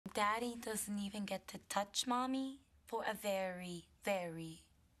daddy doesn't even get to touch mommy for a very, very,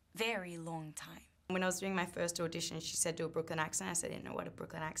 very long time. When I was doing my first audition, she said do a Brooklyn accent. I said I didn't know what a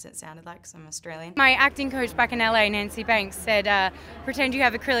Brooklyn accent sounded like because I'm Australian. My acting coach back in LA, Nancy Banks, said, pretend you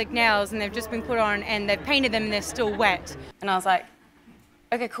have acrylic nails and they've just been put on and they've painted them and they're still wet. And I was like,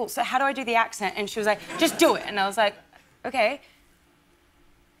 okay, cool, so how do I do the accent? And she was like, just do it. And I was like, okay.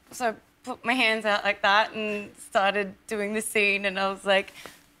 So I put my hands out like that and started doing the scene, and I was like,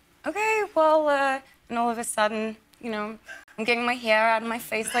 okay, well, and all of a sudden, you know, I'm getting my hair out of my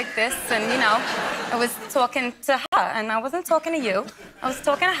face like this, and, you know, I was talking to her, and I wasn't talking to you. I was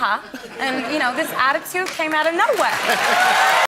talking to her, and, you know, this attitude came out of nowhere.